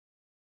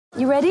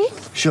You ready?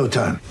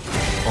 Showtime.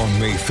 On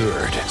May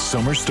 3rd,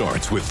 summer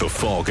starts with The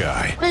Fall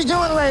Guy. Let's do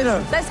it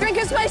later. Let's drink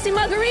a spicy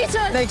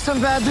margarita. Make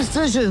some bad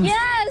decisions.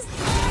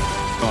 Yes!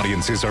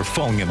 Audiences are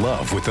falling in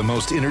love with the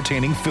most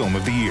entertaining film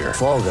of the year.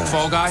 Fall Guy.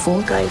 Fall Guy?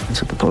 Fall Guy.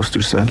 That's what the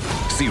poster said.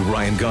 See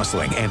Ryan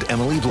Gosling and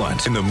Emily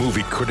Blunt in the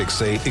movie critics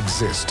say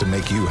exists to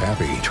make you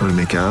happy. Trying to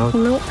make it out?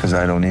 Nope. Because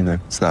I don't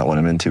either. It's not what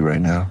I'm into right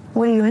now.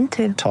 What are you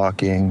into?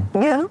 Talking.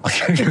 Yeah.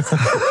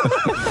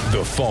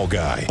 The Fall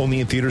Guy.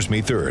 Only in theaters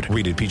May 3rd.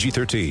 Rated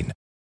PG-13.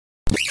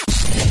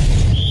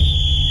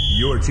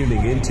 You're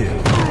tuning into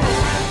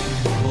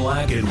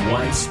Black and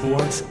White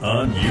Sports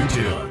on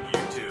YouTube.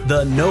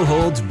 The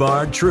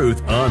no-holds-barred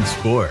truth on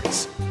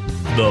sports.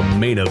 The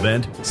main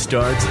event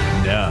starts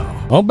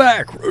now. I'm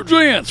back.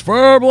 Gents,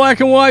 for Black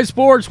and White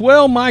Sports.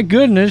 Well, my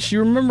goodness, you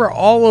remember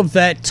all of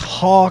that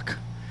talk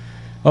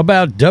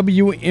about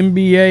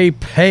WNBA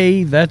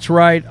pay? That's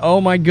right. Oh,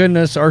 my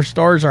goodness, our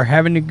stars are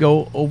having to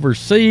go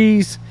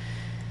overseas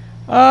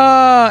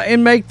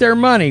and make their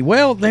money.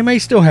 Well, they may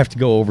still have to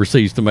go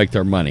overseas to make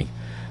their money.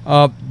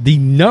 The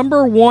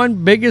number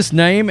one biggest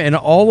name in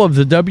all of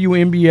the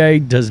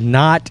WNBA does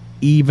not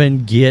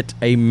even get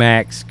a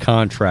max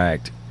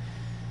contract.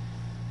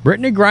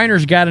 Brittany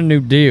Griner's got a new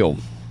deal.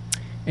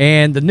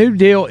 And the new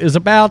deal is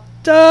about,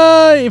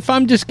 if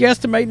I'm just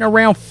guesstimating,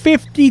 around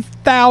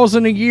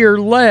 $50,000 a year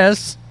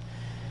less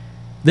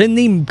than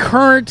the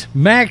current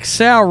max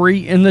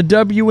salary in the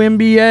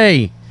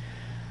WNBA.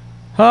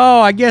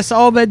 Oh, I guess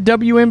all that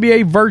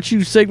WNBA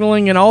virtue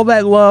signaling and all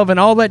that love and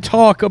all that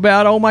talk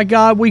about, oh my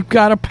God, we've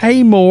got to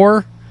pay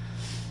more,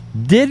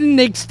 didn't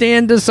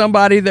extend to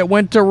somebody that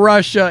went to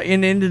Russia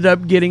and ended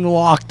up getting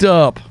locked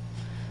up.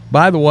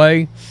 By the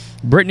way,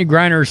 Brittany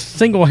Griner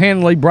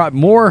single-handedly brought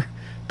more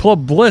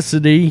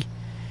publicity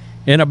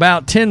in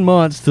about 10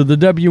 months to the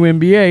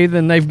WNBA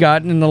than they've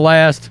gotten in the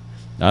last,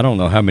 I don't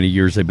know how many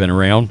years they've been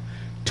around,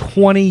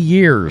 20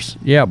 years.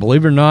 Yeah,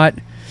 believe it or not,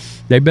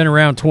 they've been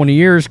around 20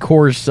 years. Of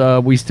course,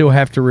 we still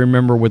have to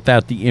remember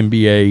without the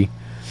NBA,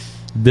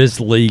 this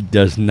league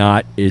does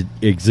not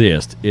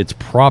exist. It's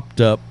propped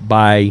up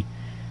by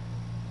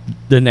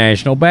the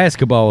National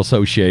Basketball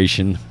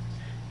Association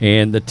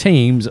and the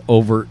teams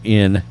over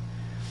in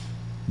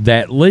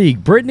that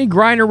league. Brittany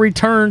Griner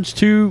returns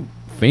to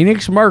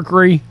Phoenix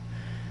Mercury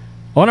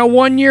on a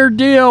one-year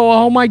deal.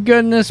 Oh my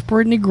goodness,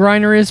 Brittany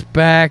Griner is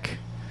back.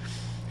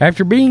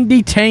 After being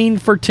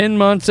detained for 10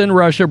 months in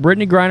Russia,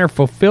 Brittany Griner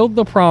fulfilled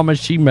the promise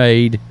she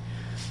made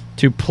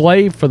to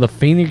play for the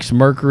Phoenix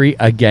Mercury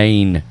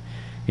again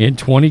in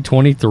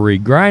 2023.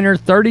 Griner,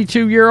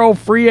 32-year-old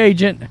free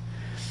agent,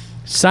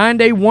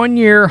 signed a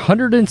one-year,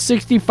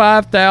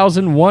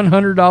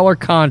 $165,100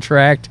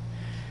 contract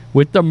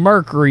with the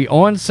Mercury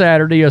on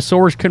Saturday, a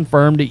source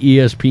confirmed to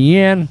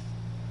ESPN.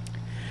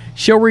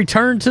 She'll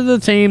return to the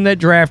team that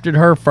drafted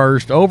her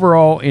first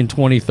overall in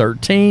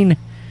 2013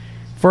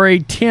 for a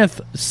 10th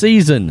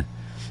season.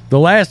 The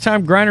last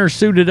time Griner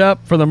suited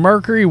up for the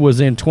Mercury was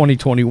in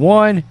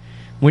 2021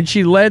 when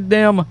she led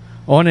them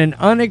on an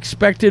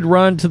unexpected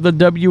run to the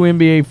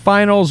WNBA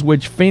Finals,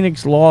 which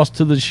Phoenix lost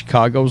to the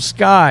Chicago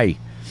Sky.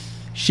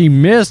 She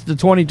missed the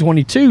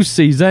 2022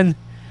 season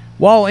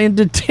while in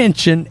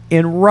detention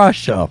in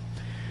Russia.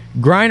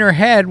 Griner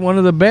had one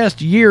of the best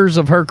years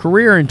of her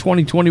career in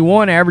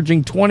 2021,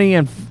 averaging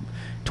 20.5,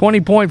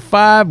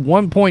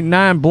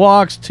 1.9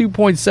 blocks,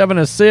 2.7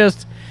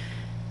 assists,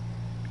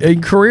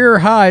 and career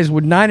highs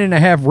with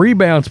 9.5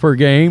 rebounds per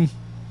game,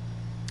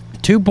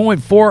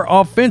 2.4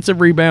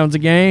 offensive rebounds a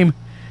game,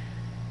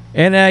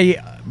 and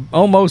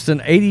almost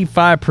an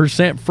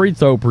 85% free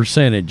throw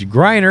percentage.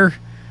 Griner,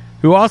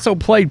 who also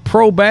played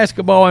pro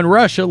basketball in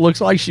Russia, looks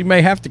like she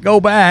may have to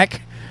go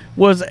back,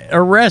 was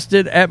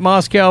arrested at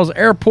Moscow's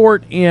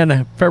airport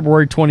in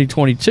February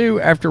 2022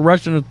 after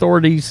Russian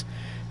authorities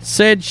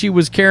said she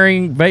was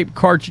carrying vape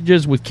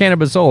cartridges with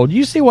cannabis oil.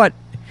 You see what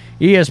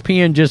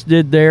ESPN just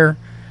did there?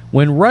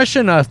 When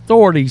Russian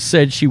authorities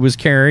said she was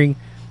carrying,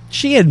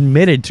 she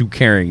admitted to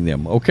carrying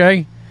them,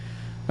 okay?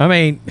 I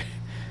mean,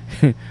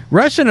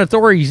 Russian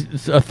authorities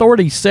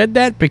said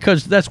that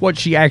because that's what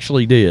she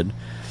actually did.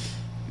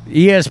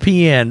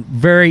 ESPN,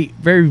 very,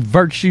 very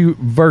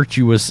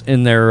virtuous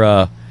in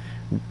their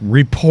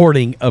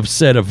reporting of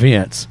said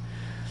events.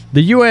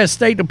 The U.S.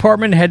 State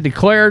Department had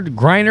declared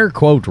Griner,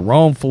 quote,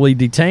 wrongfully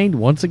detained.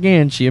 Once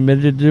again, she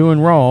admitted to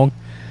doing wrong.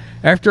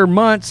 After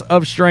months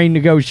of strained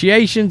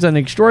negotiations, an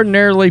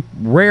extraordinarily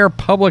rare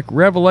public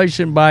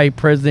revelation by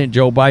President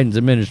Joe Biden's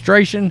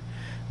administration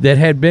that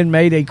had been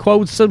made a,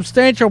 quote,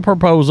 substantial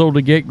proposal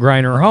to get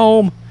Griner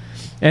home,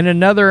 and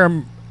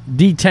another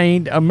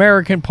detained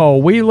American,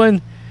 Paul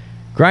Whelan.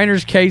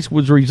 Griner's case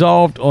was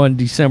resolved on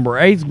December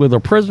 8th with a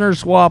prisoner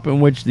swap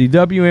in which the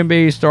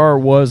WNBA star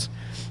was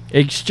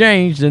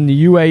exchanged in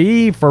the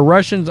UAE for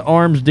Russian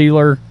arms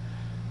dealer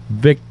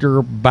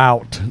Victor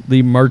Bout,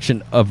 the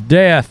Merchant of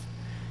Death.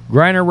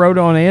 Griner wrote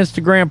on an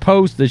Instagram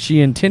post that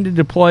she intended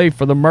to play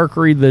for the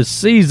Mercury this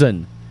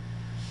season.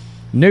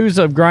 News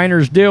of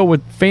Griner's deal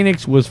with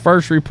Phoenix was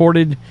first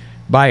reported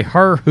by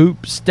Her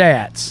Hoop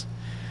Stats.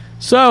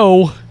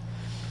 So,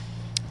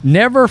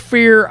 Never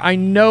fear. I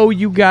know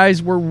you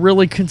guys were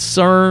really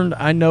concerned.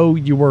 I know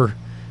you were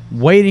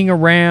waiting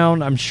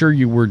around. I'm sure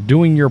you were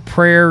doing your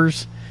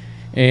prayers,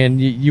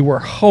 and you were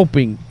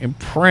hoping and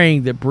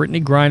praying that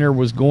Brittney Griner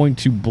was going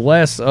to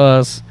bless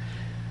us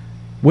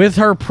with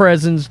her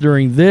presence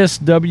during this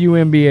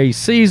WNBA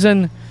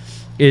season.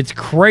 It's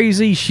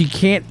crazy. She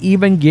can't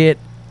even get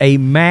a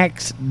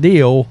max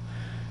deal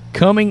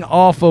coming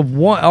off of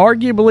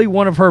arguably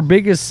one of her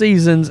biggest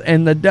seasons,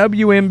 and the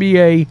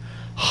WNBA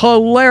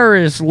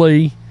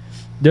hilariously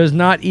does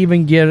not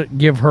even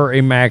give her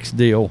a max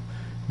deal.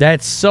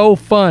 That's so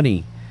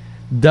funny.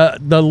 The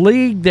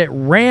league that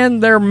ran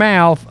their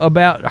mouth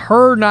about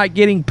her not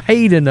getting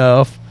paid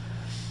enough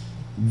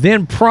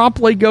then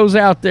promptly goes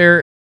out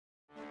there.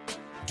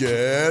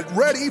 Get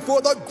ready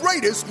for the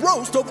greatest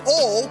roast of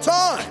all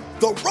time,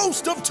 the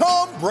Roast of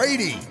Tom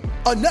Brady,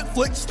 a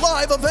Netflix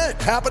live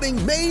event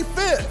happening May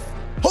 5th.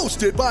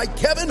 Hosted by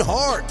Kevin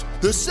Hart,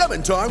 the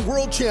 7-time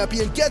world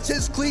champion gets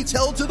his cleats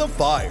held to the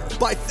fire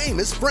by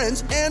famous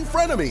friends and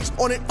frenemies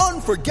on an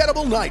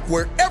unforgettable night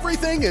where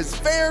everything is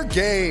fair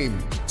game.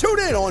 Tune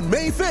in on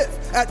May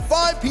 5th at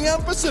 5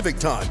 p.m. Pacific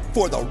time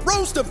for the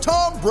Roast of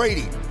Tom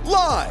Brady,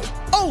 live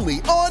only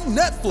on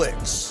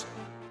Netflix.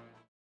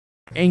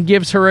 And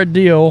gives her a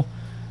deal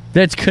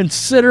that's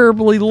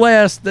considerably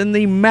less than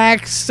the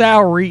max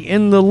salary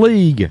in the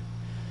league.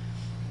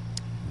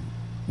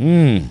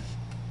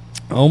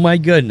 Oh my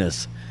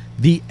goodness.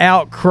 The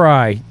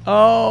outcry.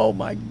 Oh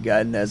my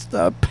goodness.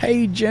 The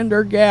pay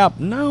gender gap.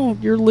 No,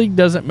 your league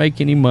doesn't make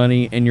any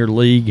money, and your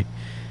league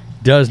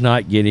does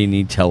not get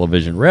any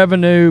television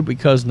revenue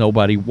because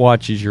nobody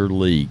watches your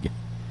league.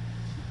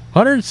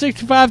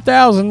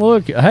 $165,000.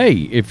 Look, hey,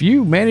 if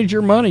you manage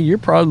your money, you're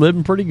probably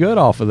living pretty good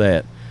off of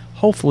that.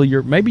 Hopefully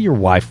maybe your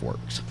wife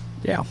works.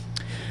 Yeah.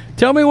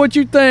 Tell me what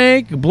you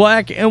think,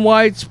 black and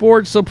white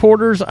sports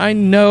supporters. I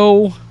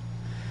know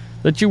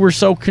that you were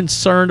so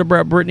concerned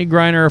about Brittney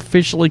Griner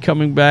officially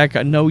coming back.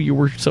 I know you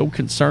were so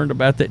concerned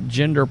about that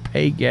gender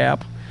pay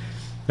gap.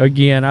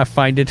 Again, I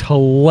find it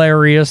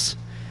hilarious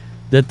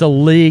that the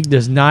league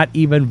does not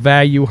even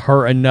value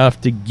her enough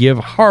to give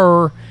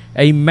her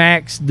a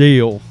max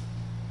deal.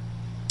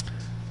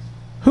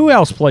 Who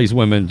else plays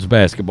women's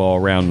basketball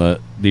around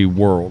the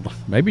world?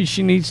 Maybe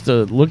she needs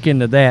to look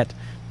into that.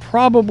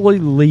 Probably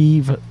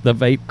leave the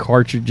vape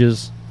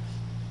cartridges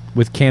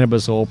with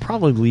cannabis oil.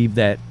 Probably leave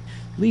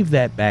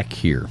that back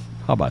here.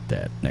 How about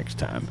that next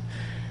time?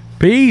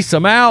 Peace.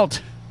 I'm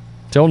out.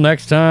 Till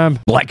next time.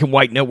 Black and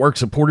White Network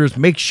supporters,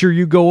 make sure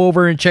you go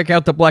over and check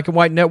out the Black and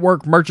White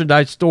Network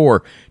merchandise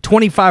store.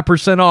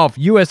 25% off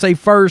USA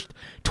First.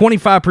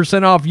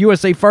 25% off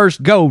USA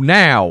First. Go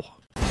now.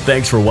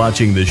 Thanks for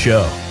watching the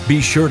show. Be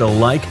sure to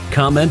like,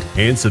 comment,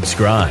 and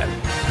subscribe.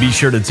 Be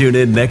sure to tune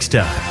in next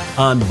time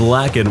on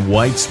Black and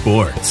White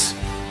Sports.